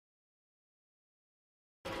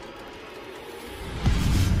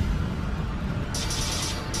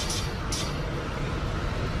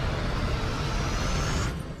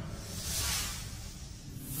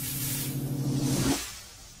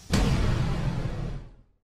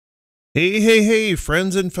Hey,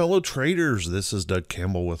 friends and fellow traders. This is Doug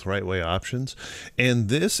Campbell with Right Way Options, and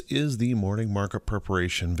this is the morning market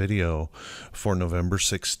preparation video for November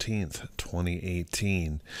 16th,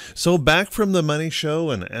 2018. So, back from the money show,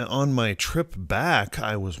 and on my trip back,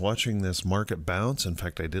 I was watching this market bounce. In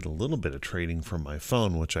fact, I did a little bit of trading from my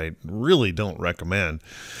phone, which I really don't recommend,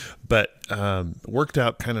 but worked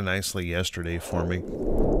out kind of nicely yesterday for me.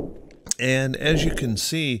 And as you can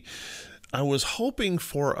see, I was hoping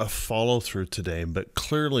for a follow through today, but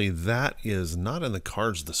clearly that is not in the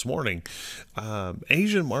cards this morning.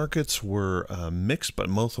 Asian markets were mixed, but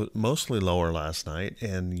mostly lower last night,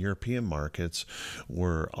 and European markets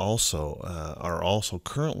are also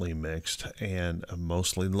currently mixed and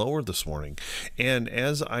mostly lower this morning. And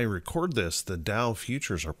as I record this, the Dow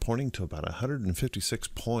futures are pointing to about 156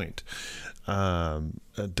 point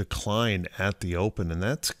a decline at the open, and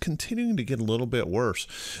that's continuing to get a little bit worse.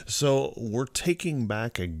 So we're taking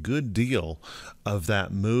back a good deal of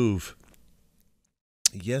that move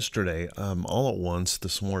yesterday all at once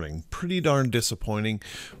this morning. Pretty darn disappointing,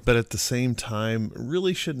 but at the same time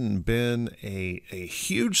really shouldn't have been a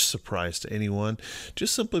huge surprise to anyone,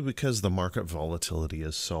 just simply because the market volatility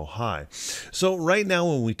is so high. So right now,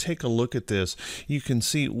 when we take a look at this, you can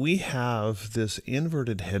see we have this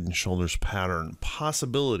inverted head and shoulders pattern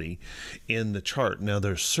possibility in the chart. Now,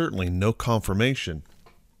 there's certainly no confirmation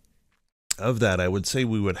of that. I would say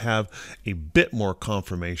we would have a bit more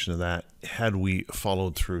confirmation of that had we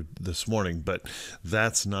followed through this morning, but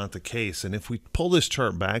that's not the case. And if we pull this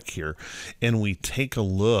chart back here and we take a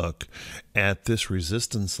look at this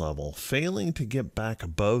resistance level, failing to get back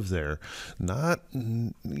above there, that's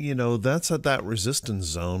at that resistance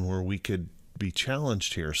zone where we could be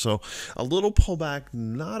challenged here. So a little pullback,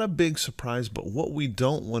 not a big surprise, but what we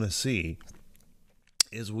don't want to see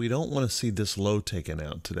is we don't want to see this low taken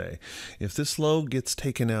out today. If this low gets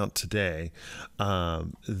taken out today,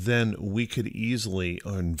 then we could easily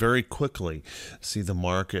and very quickly see the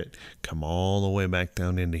market come all the way back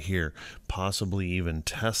down into here, possibly even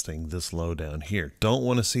testing this low down here. Don't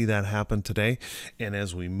want to see that happen today. And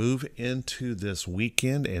as we move into this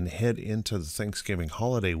weekend and head into the Thanksgiving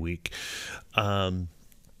holiday week,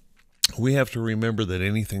 we have to remember that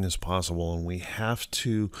anything is possible, and we have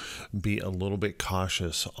to be a little bit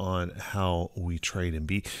cautious on how we trade and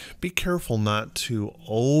be careful not to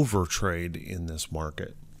over trade in this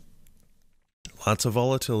market. Lots of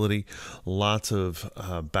volatility, lots of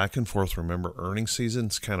back and forth. Remember, earnings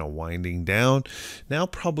season's kind of winding down. Now,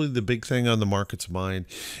 probably the big thing on the market's mind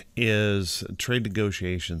is trade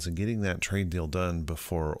negotiations and getting that trade deal done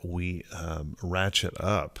before we ratchet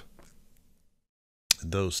up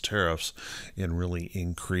those tariffs and really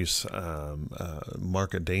increase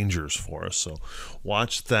market dangers for us. So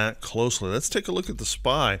watch that closely. Let's take a look at the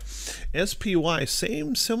SPY. SPY,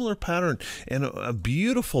 similar pattern, and a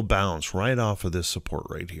beautiful bounce right off of this support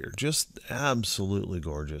right here. Just absolutely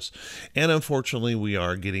gorgeous. And unfortunately, we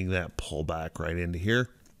are getting that pullback right into here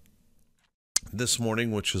this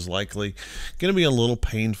morning, which is likely going to be a little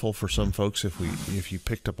painful for some folks if you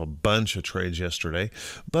picked up a bunch of trades yesterday,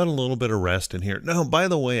 but a little bit of rest in here. Now, by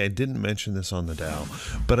the way, I didn't mention this on the Dow,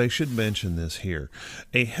 but I should mention this here.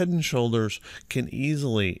 A head and shoulders can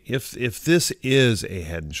easily, if this is a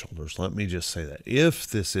head and shoulders, let me just say that, if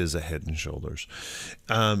this is a head and shoulders,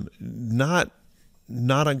 not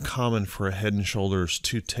uncommon for a head and shoulders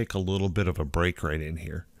to take a little bit of a break right in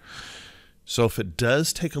here. So if it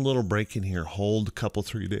does take a little break in here, hold a couple,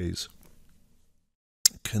 3 days,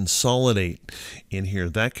 consolidate in here,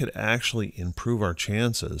 that could actually improve our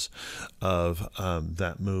chances of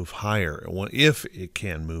that move higher. If it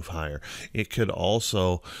can move higher, it could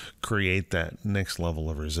also create that next level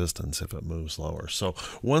of resistance if it moves lower. So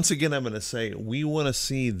once again, I'm going to say we want to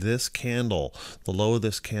see this candle, the low of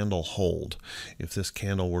this candle, hold. If this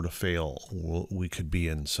candle were to fail, we could be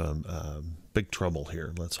in some big trouble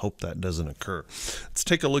here. Let's hope that doesn't occur. Let's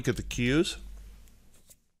take a look at the Qs.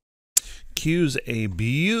 Q's a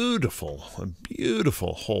beautiful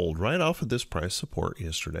hold right off of this price support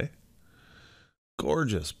yesterday.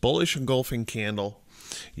 Gorgeous bullish engulfing candle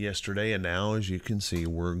yesterday, and now, as you can see,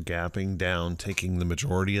 we're gapping down, taking the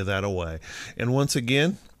majority of that away. And once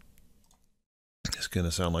again, it's going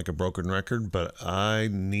to sound like a broken record, but I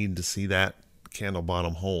need to see that candle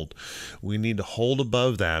bottom hold. We need to hold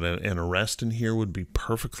above that, and a rest in here would be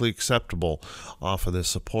perfectly acceptable off of this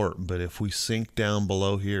support. But if we sink down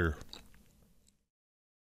below here,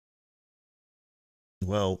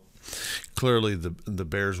 well, clearly the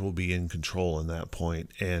bears will be in control in that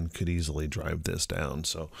point and could easily drive this down.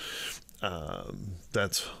 So oh,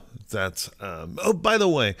 by the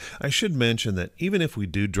way, I should mention that even if we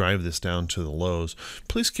do drive this down to the lows,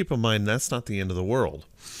 please keep in mind that's not the end of the world.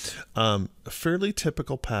 A fairly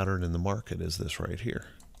typical pattern in the market is this right here,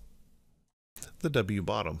 the W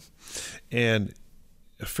bottom, and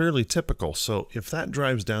fairly typical. So if that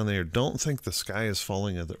drives down there, don't think the sky is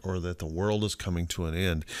falling or that the world is coming to an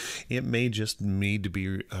end. It may just need to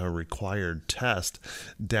be a required test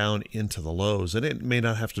down into the lows, and it may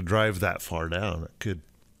not have to drive that far down. It could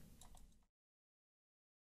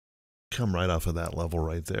come right off of that level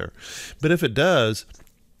right there. But if it does,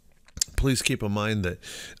 please keep in mind that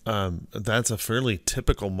that's a fairly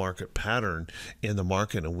typical market pattern in the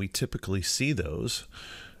market, and we typically see those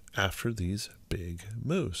after these big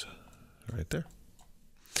moves right there.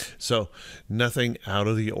 So nothing out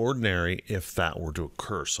of the ordinary if that were to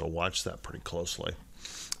occur. So watch that pretty closely.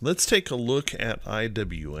 Let's take a look at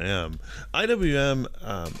IWM.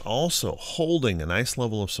 IWM also holding a nice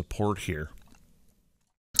level of support here.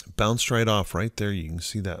 Bounced right off right there. You can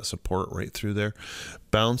see that support right through there.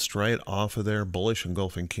 Bounced right off of there. Bullish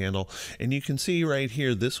engulfing candle. And you can see right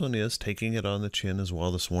here, this one is taking it on the chin as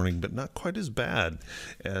well this morning, but not quite as bad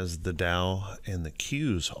as the Dow and the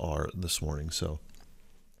Qs are this morning. So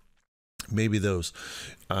maybe those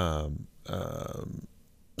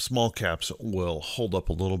small caps will hold up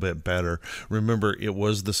a little bit better. Remember, it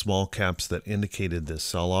was the small caps that indicated this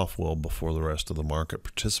sell-off well before the rest of the market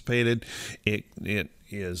participated. It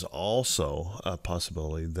is also a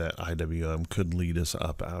possibility that IWM could lead us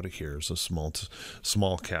up out of here as a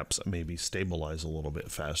small caps maybe stabilize a little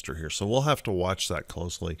bit faster here. So we'll have to watch that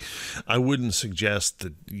closely. I wouldn't suggest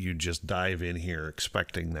that you just dive in here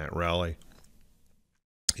expecting that rally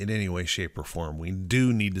in any way, shape, or form. We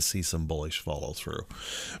do need to see some bullish follow through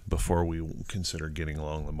before we consider getting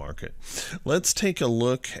along the market. Let's take a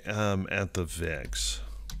look at the VIX.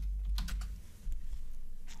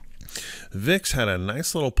 VIX had a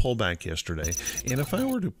nice little pullback yesterday, and if I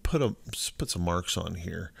were to put some marks on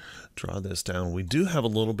here, draw this down, we do have a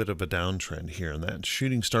little bit of a downtrend here, and that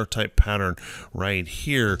shooting star type pattern right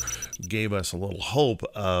here gave us a little hope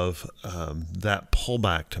of that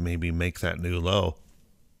pullback to maybe make that new low.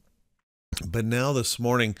 But now this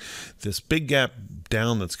morning, this big gap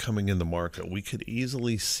down that's coming in the market, we could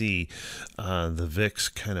easily see the VIX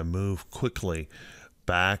kind of move quickly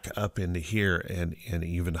back up into here and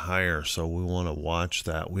even higher. So we want to watch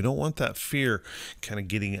that. We don't want that fear kind of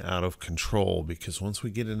getting out of control, because once we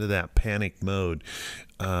get into that panic mode,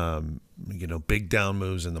 you know, big down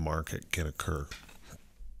moves in the market can occur.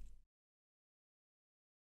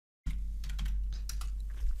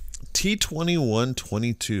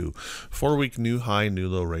 T2122, 4-week new high, new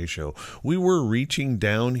low ratio. We were reaching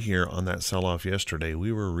down here on that sell-off yesterday.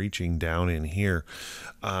 We were reaching down in here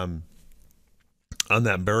on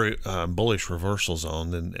that very bullish reversal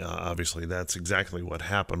zone. And obviously that's exactly what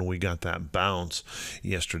happened. We got that bounce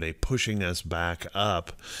yesterday pushing us back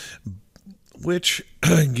up, which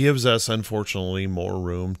gives us, unfortunately, more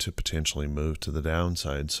room to potentially move to the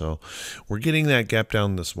downside. So we're getting that gap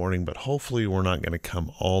down this morning, but hopefully we're not going to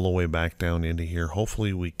come all the way back down into here.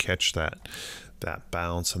 Hopefully we catch that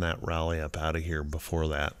bounce and that rally up out of here before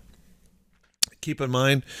that. Keep in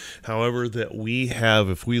mind, however, that we have,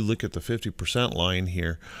 if we look at the 50% line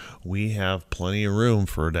here, we have plenty of room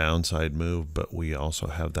for a downside move, but we also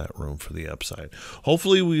have that room for the upside.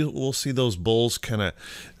 Hopefully we will see those bulls kind of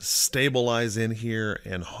stabilize in here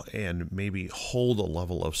and maybe hold a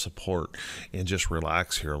level of support and just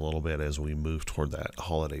relax here a little bit as we move toward that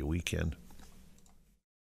holiday weekend.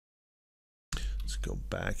 Let's go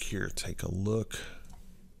back here, take a look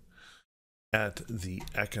at the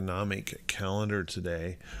economic calendar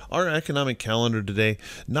today. Our economic calendar today,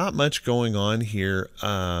 not much going on here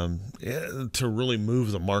to really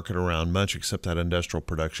move the market around much, except that industrial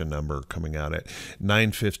production number coming out at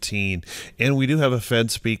 9:15. And we do have a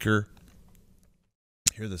Fed speaker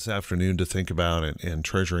here this afternoon to think about, and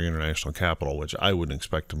Treasury International Capital, which I wouldn't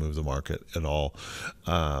expect to move the market at all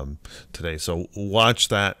today. So watch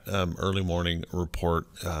that early morning report.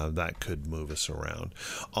 That could move us around.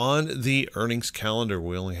 On the earnings calendar,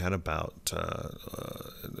 we only had about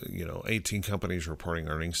 18 companies reporting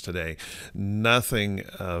earnings today. Nothing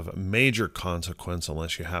of major consequence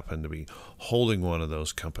unless you happen to be holding one of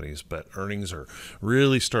those companies, but earnings are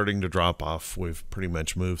really starting to drop off. We've pretty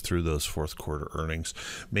much moved through those fourth quarter earnings.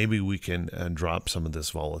 Maybe we can drop some of this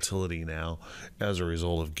volatility now as a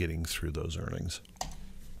result of getting through those earnings.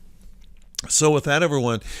 So with that,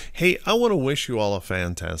 everyone, hey, I want to wish you all a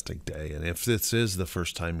fantastic day. And if this is the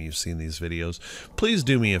first time you've seen these videos, please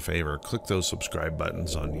do me a favor. Click those subscribe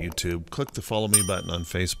buttons on YouTube. Click the follow me button on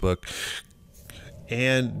Facebook.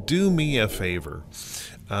 And do me a favor.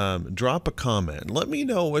 Drop a comment. Let me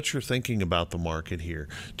know what you're thinking about the market here.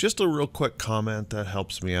 Just a real quick comment that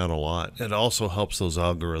helps me out a lot. It also helps those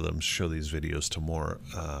algorithms show these videos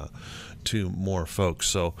to more folks.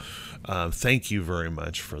 So thank you very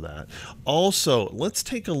much for that. Also, let's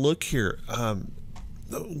take a look here.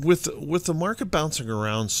 With the market bouncing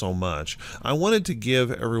around so much, I wanted to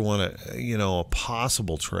give everyone a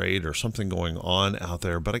possible trade or something going on out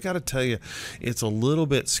there, but I got to tell you, it's a little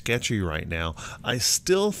bit sketchy right now. I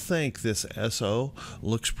still think this SO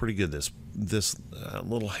looks pretty good. This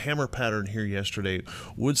little hammer pattern here yesterday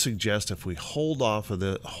would suggest if we hold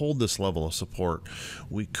this level of support,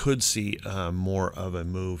 we could see more of a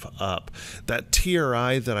move up. That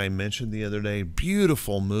TRI that I mentioned the other day,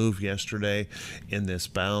 beautiful move yesterday in this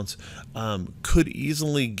bounce, could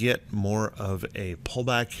easily get more of a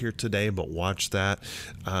pullback here today, but watch that.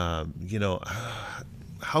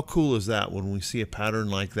 How cool is that when we see a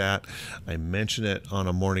pattern like that? I mention it on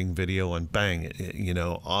a morning video and bang,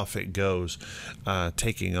 off it goes,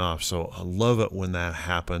 taking off. So I love it when that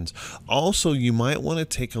happens. Also, you might want to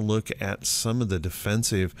take a look at some of the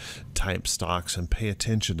defensive type stocks and pay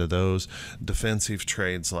attention to those defensive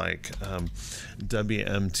trades like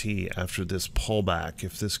WMT after this pullback.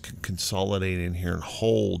 If this can consolidate in here and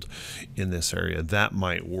hold in this area, that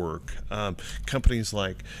might work. Companies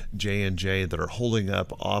like J&J that are holding up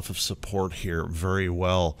off of support here very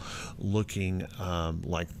well, looking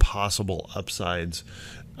like possible upsides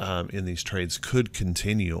in these trades could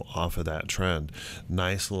continue off of that trend.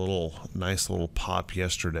 Nice little pop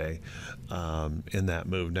yesterday in that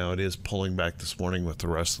move. Now it is pulling back this morning with the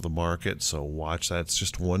rest of the market, so watch that. It's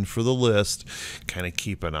just one for the list. Kind of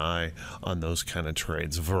keep an eye on those kind of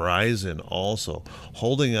trades. Verizon also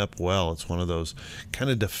holding up well. It's one of those kind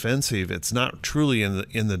of defensive. It's not truly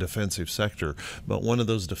in the defensive sector, but one of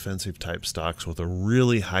those defensive type stocks with a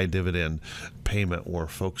really high dividend payment where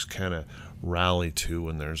folks kind of rally to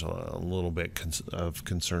when there's a little bit of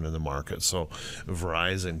concern in the market. So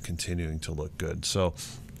Verizon continuing to look good. So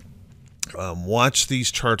watch these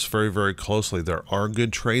charts very, very closely. There are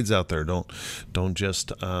good trades out there. Don't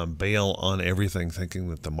just bail on everything thinking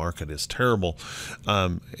that the market is terrible.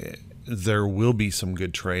 There will be some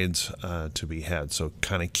good trades to be had, so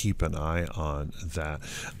kind of keep an eye on that.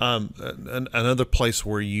 Another place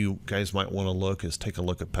where you guys might want to look is take a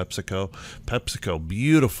look at PepsiCo. PepsiCo,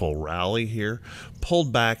 beautiful rally here,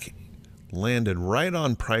 pulled back, landed right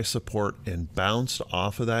on price support and bounced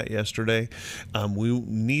off of that yesterday. We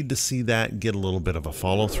need to see that get a little bit of a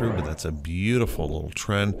follow through, but that's a beautiful little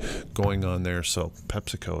trend going on there. So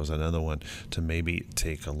PepsiCo is another one to maybe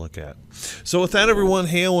take a look at. So with that, everyone,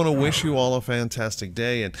 hey, I want to wish you all a fantastic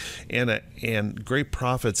day and great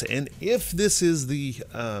profits. And if this is the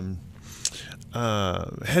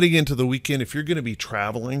heading into the weekend, if you're going to be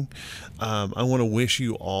traveling, I want to wish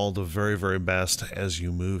you all the very, very best as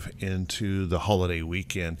you move into the holiday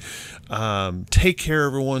weekend. Take care,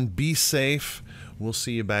 everyone. Be safe. We'll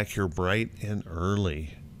see you back here bright and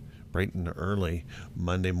early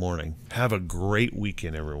Monday morning. Have a great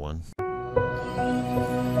weekend, everyone.